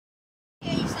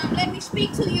can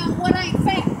speak to you on what ain't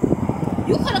fair.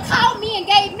 You could have called me and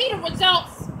gave me the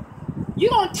results. You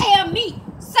gonna tell me,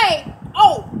 say,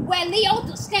 oh, well, Leo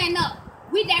to stand up.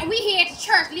 We here at the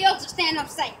church. Leo to stand up,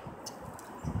 say,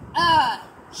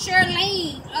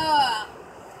 Shirlene,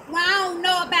 well, I don't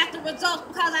know about the results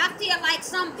because I feel like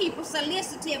some people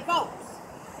solicited votes.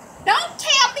 Don't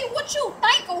tell me what you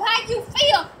think or how you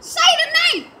feel. Say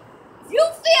the name. If you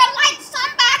feel like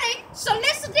somebody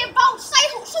solicited votes, say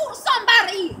who the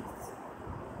somebody is.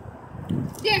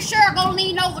 Then Cheryl gonna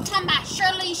lean over talking about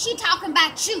Shirley, she talking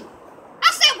about you.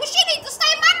 I said, well, she need to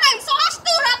say my name. So I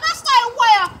stood up. I said,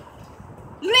 well,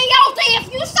 Leo,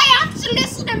 if you say I'm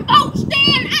soliciting votes,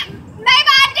 then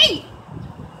maybe I did.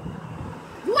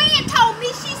 Gwen told me,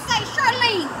 she said,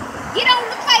 Shirley, get on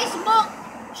the Facebook.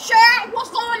 Cheryl, what's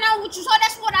going on with you? So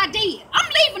that's what I did.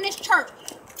 I'm leaving this church.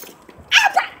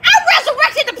 I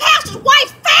resurrected the pastor's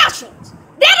wife's fashions.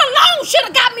 That alone should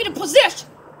have got me the position.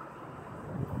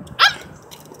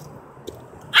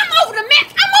 I'm over the men.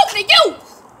 I'm over the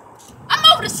youth. I'm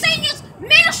over the seniors,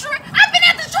 ministry. I've been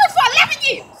at the church for 11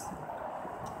 years.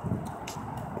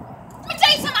 Let me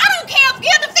tell you something. I don't care if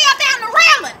Gilda fell down the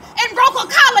railing and broke her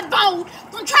collarbone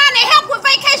from trying to help with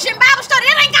vacation Bible study.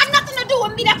 That ain't got nothing to do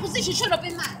with me. That position should have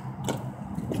been mine.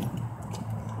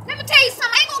 Let me tell you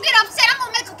something. I ain't gonna get upset. I'm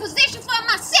gonna make a position for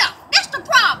myself. That's the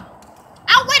problem.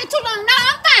 I waited too long. No,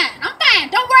 I'm fine. I'm fine.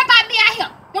 Don't worry about me out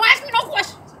here. Don't ask me no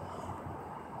questions.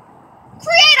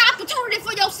 Create an opportunity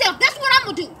for yourself. That's what I'm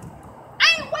gonna do. I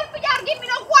ain't wait for y'all to give me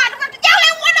no choir. Y'all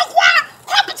ain't won no choir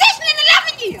competition in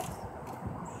 11 years.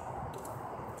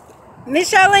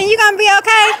 Miss Charlene, you gonna be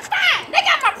okay?